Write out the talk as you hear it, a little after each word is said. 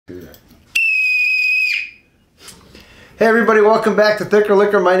Hey everybody, welcome back to Thicker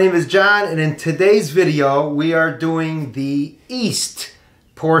Liquor. My name is John, and in today's video we are doing the East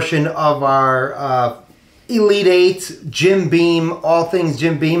portion of our Elite 8 Jim Beam, all things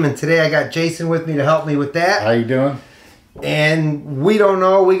Jim Beam, and today I got Jason with me to help me with that. How you doing? And we don't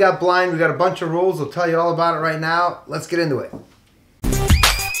know, we got blind, we got a bunch of rules. I'll tell you all about it right now. Let's get into it.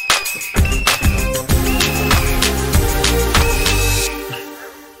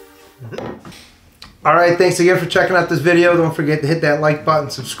 Alright, thanks again for checking out this video. Don't forget to hit that like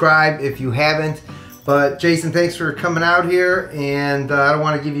button, subscribe if you haven't. But Jason, thanks for coming out here, and I don't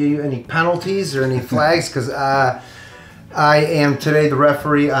want to give you any penalties or any flags because I am today the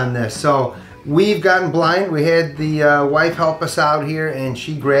referee on this. So we've gotten blind. We had the wife help us out here, and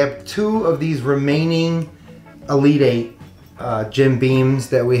she grabbed 2 of these remaining Elite 8 Jim Beams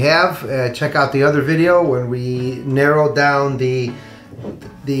that we have. Check out the other video when we narrowed down the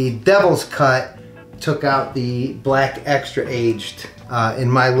Devil's Cut, took out the black extra aged in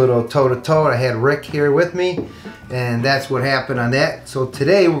my little toe-to-toe. I had Rick here with me, and that's what happened on that. So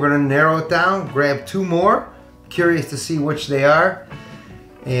today we're going to narrow it down, grab 2 more. Curious to see which they are,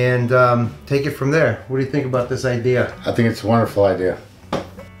 and take it from there. What do you think about this idea? I think it's a wonderful idea.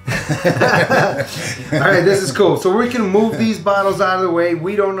 Alright, this is cool. So we can move these bottles out of the way.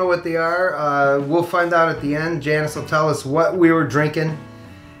 We don't know what they are. We'll find out at the end. Janice will tell us what we were drinking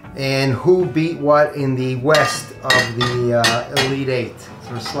and who beat what in the west of the Elite 8. So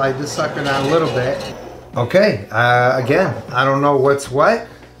we'll slide this sucker down a little bit. Okay, again, I don't know what's what.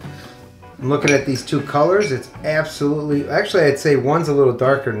 I'm looking at these 2 colors. It's absolutely, actually I'd say one's a little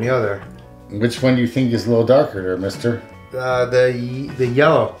darker than the other. Which one do you think is a little darker there, mister? The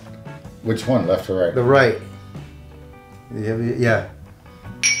yellow. Which one, left or right? The right. Yeah.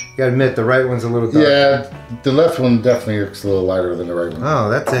 You gotta admit, the right one's a little darker. Yeah, the left one definitely looks a little lighter than the right one. Oh,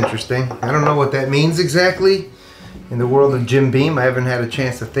 that's interesting. I don't know what that means exactly. In the world of Jim Beam, I haven't had a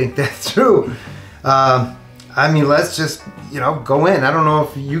chance to think that through. I mean, let's just, go in. I don't know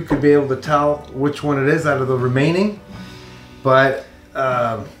if you could be able to tell which one it is out of the remaining, but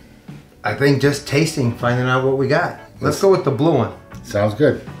I think just tasting, finding out what we got. Let's go with the blue one. Sounds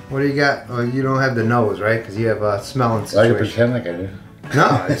good. What do you got? Oh, you don't have the nose, right? Because you have a smelling situation. I can pretend like I do.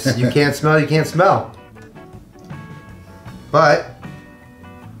 No, you can't smell, you can't smell. But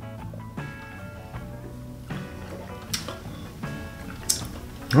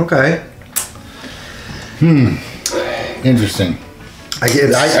okay. Interesting.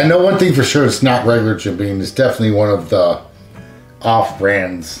 I know one thing for sure, it's not regular Jim Beam. It's definitely one of the off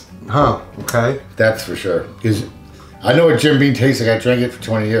brands. Huh, okay. That's for sure. Because I know what Jim Beam tastes like. I drank it for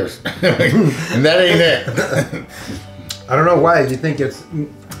 20 years. And that ain't it. I don't know why. Do you think it's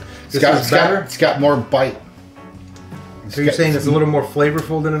better? It's got more bite. So you're saying it's a little more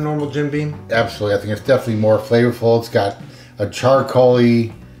flavorful than a normal Jim Beam? Absolutely. I think it's definitely more flavorful. It's got a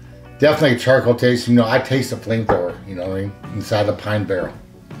charcoal-y, definitely a charcoal taste. I taste a flamethrower, what I mean, inside the pine barrel.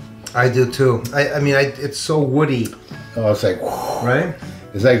 I do too. I mean, it's so woody. Oh, it's like, right?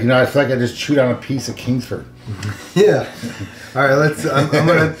 It's like, I feel like I just chewed on a piece of Kingsford. Yeah. All right, I'm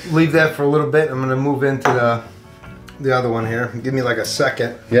going to leave that for a little bit. I'm going to move into the other one here. Give me like a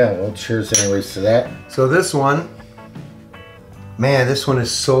second. Yeah, well, cheers anyways to that. So this one, man, this one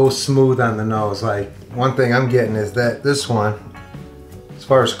is so smooth on the nose. Like, one thing I'm getting is that this one, as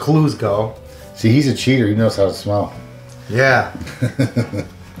far as clues go. See, he's a cheater. He knows how to smell. Yeah.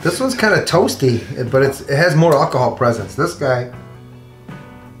 This one's kind of toasty, but it has more alcohol presence. This guy,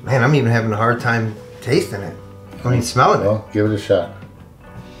 man, I'm even having a hard time tasting it. I mean, smelling it. Well, give it a shot.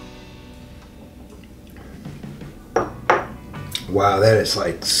 Wow, that is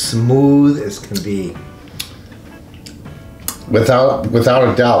like smooth as can be. Without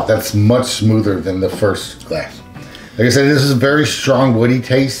a doubt, that's much smoother than the first glass. Like I said, this is a very strong woody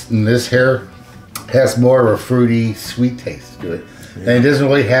taste, and this here has more of a fruity, sweet taste to it. Yeah. And it doesn't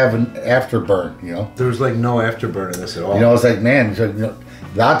really have an afterburn, There's like no afterburn in this at all. It's like, man, a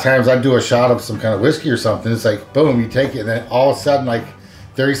lot of times I do a shot of some kind of whiskey or something. It's like, boom, you take it, and then all of a sudden, like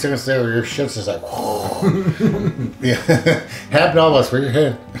 30 seconds later, your shit's just like, yeah, happened to all of us. Where your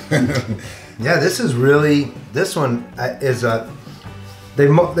head? Yeah, this is really. This one is a. They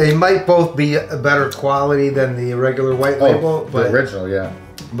might both be a better quality than the regular white label, but the original, yeah.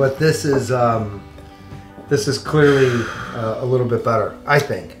 But this is clearly a little bit better, I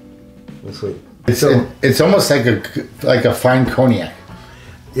think. Let's see. It's almost like a fine cognac.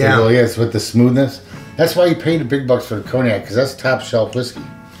 Yeah, it really is, with the smoothness. That's why you pay the big bucks for the cognac, because that's top shelf whiskey.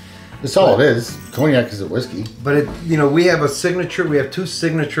 That's all it is. Cognac is a whiskey. But we have a signature. We have 2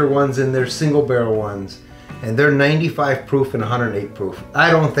 signature ones, and they're single barrel ones. and they're 95 proof and 108 proof.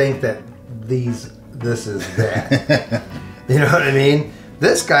 I don't think that this is that. You know what I mean?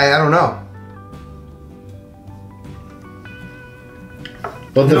 This guy, I don't know.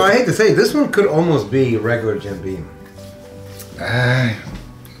 But you know, I hate to say, this one could almost be a regular Jim Beam.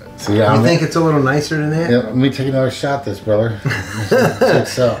 See, you think it's a little nicer than that? Yeah, let me take another shot, this brother.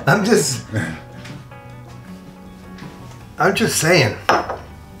 I'm just saying.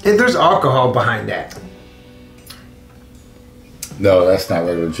 If there's alcohol behind that. No, that's not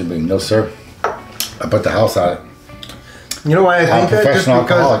regular Jim Beam. No, sir. I put the house on it. You know why I think that? Just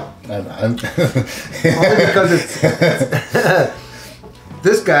because. Only because it's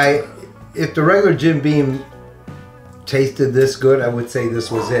this guy. If the regular Jim Beam tasted this good, I would say this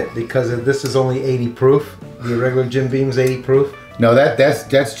was it, because this is only 80 proof. The regular Jim Beam's 80 proof. No,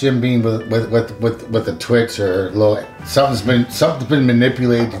 that's Jim Beam with the Twix or a little something's been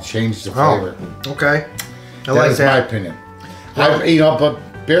manipulated to change the flavor. Oh, okay, I like that. That's my opinion. Well, you know, but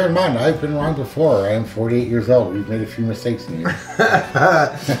bear in mind, I've been wrong before. I am 48 years old. We've made a few mistakes in here.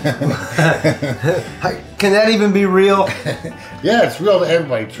 Can that even be real? Yeah, it's real to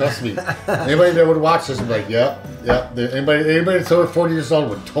everybody. Trust me. Anybody that would watch this would be like, yep. Anybody that's over 40 years old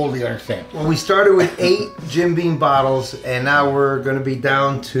would totally understand. Well, we started with 8 Jim Beam bottles, and now we're going to be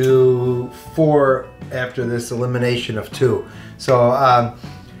down to 4 after this elimination of 2. So,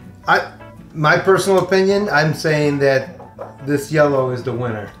 my personal opinion, I'm saying that this yellow is the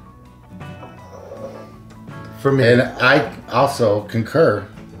winner for me. And I also concur.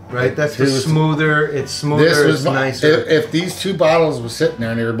 Right, that's smoother. It's smoother. It's nicer. If these 2 bottles were sitting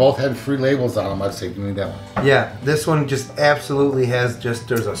there and they both had free labels on them, I'd say give me that one. Yeah, this one just absolutely has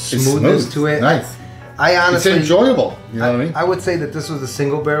there's a smoothness to it. Nice. I honestly, it's enjoyable. You know what I mean? I would say that this was a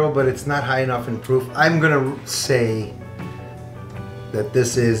single barrel, but it's not high enough in proof. I'm gonna say that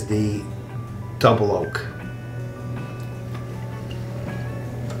this is the double oak,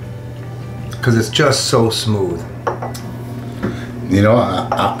 because it's just so smooth. You know,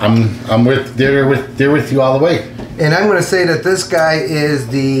 I'm with you all the way. And I'm going to say that this guy is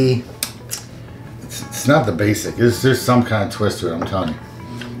the. It's not the basic. There's some kind of twist to it. I'm telling you.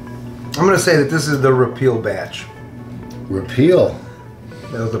 I'm going to say that this is the Repeal Batch. Repeal.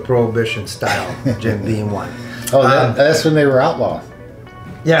 That was the Prohibition style Jim Beam one. Oh, that's when they were outlaws.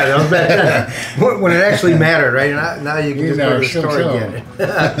 Yeah, that was back then. When it actually mattered, right? Now you can just go to the store again.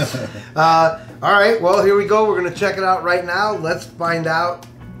 All right, well, here we go. We're going to check it out right now. Let's find out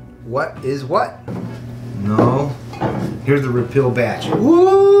what is what. No. Here's the Repeal Batch.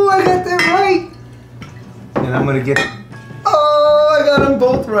 Woo, I got that right. And I'm going to get... Oh, I got them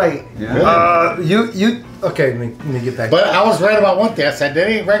both right. Yeah. Okay, let me get back. But I was right about one thing. I said, that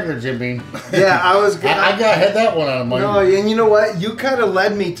ain't regular Jim Beam. Yeah, I was... I had that one on my No, and you know what? You kind of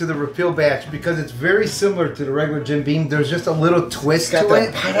led me to the Repeal Batch because it's very similar to the regular Jim Beam. There's just a little twist to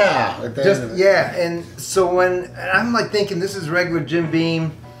it. Yeah, and so when I'm like thinking this is regular Jim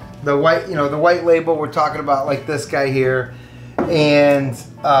Beam, the white, the white label, we're talking about like this guy here, and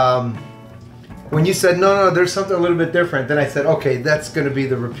when you said no, there's something a little bit different, then I said okay, that's going to be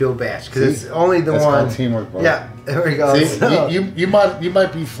the Repeal Batch because it's only the one. That's called teamwork, bro. Yeah, there we go. See, so, you might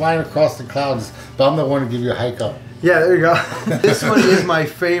be flying across the clouds, but I'm the one to give you a hike up. Yeah, there you go. This one is my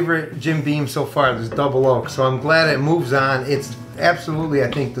favorite Jim Beam so far, this double oak. So I'm glad it moves on. It's absolutely,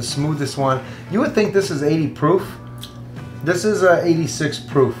 I think, the smoothest one. You would think this is 80 proof. This is 86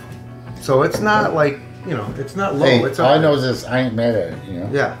 proof. So it's not like, it's not low. Hey, it's all I know is this, I ain't mad at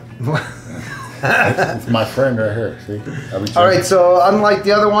it, Yeah. It's my friend right here, see? All right, so unlike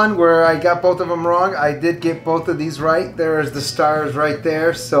the other one where I got both of them wrong, I did get both of these right. There's the stars right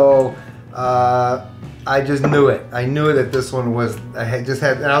there. So I just knew it. I knew that this one was, and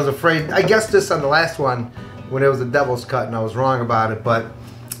I was afraid. I guessed this on the last one when it was a devil's cut and I was wrong about it. But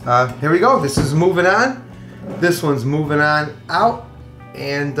here we go. This is moving on. This one's moving on out.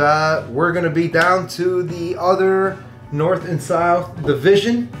 And we're going to be down to the other North and South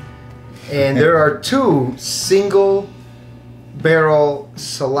division. And there are 2 single barrel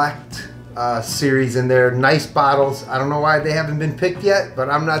select series in there. Nice bottles. I don't know why they haven't been picked yet, but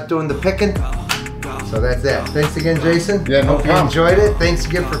I'm not doing the picking. So that's that. Thanks again, Jason. Yeah, no problem. You enjoyed it. Thanks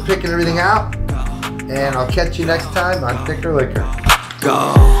again for picking everything out. And I'll catch you next time on Thicker Liquor.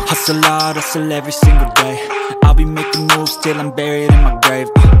 Go. Hustle hard, hustle every single day. I'll be making moves till I'm buried in my grave.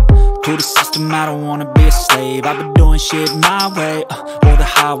 To the system, I don't wanna be a slave. I've been doing shit my way, or the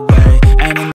highway. And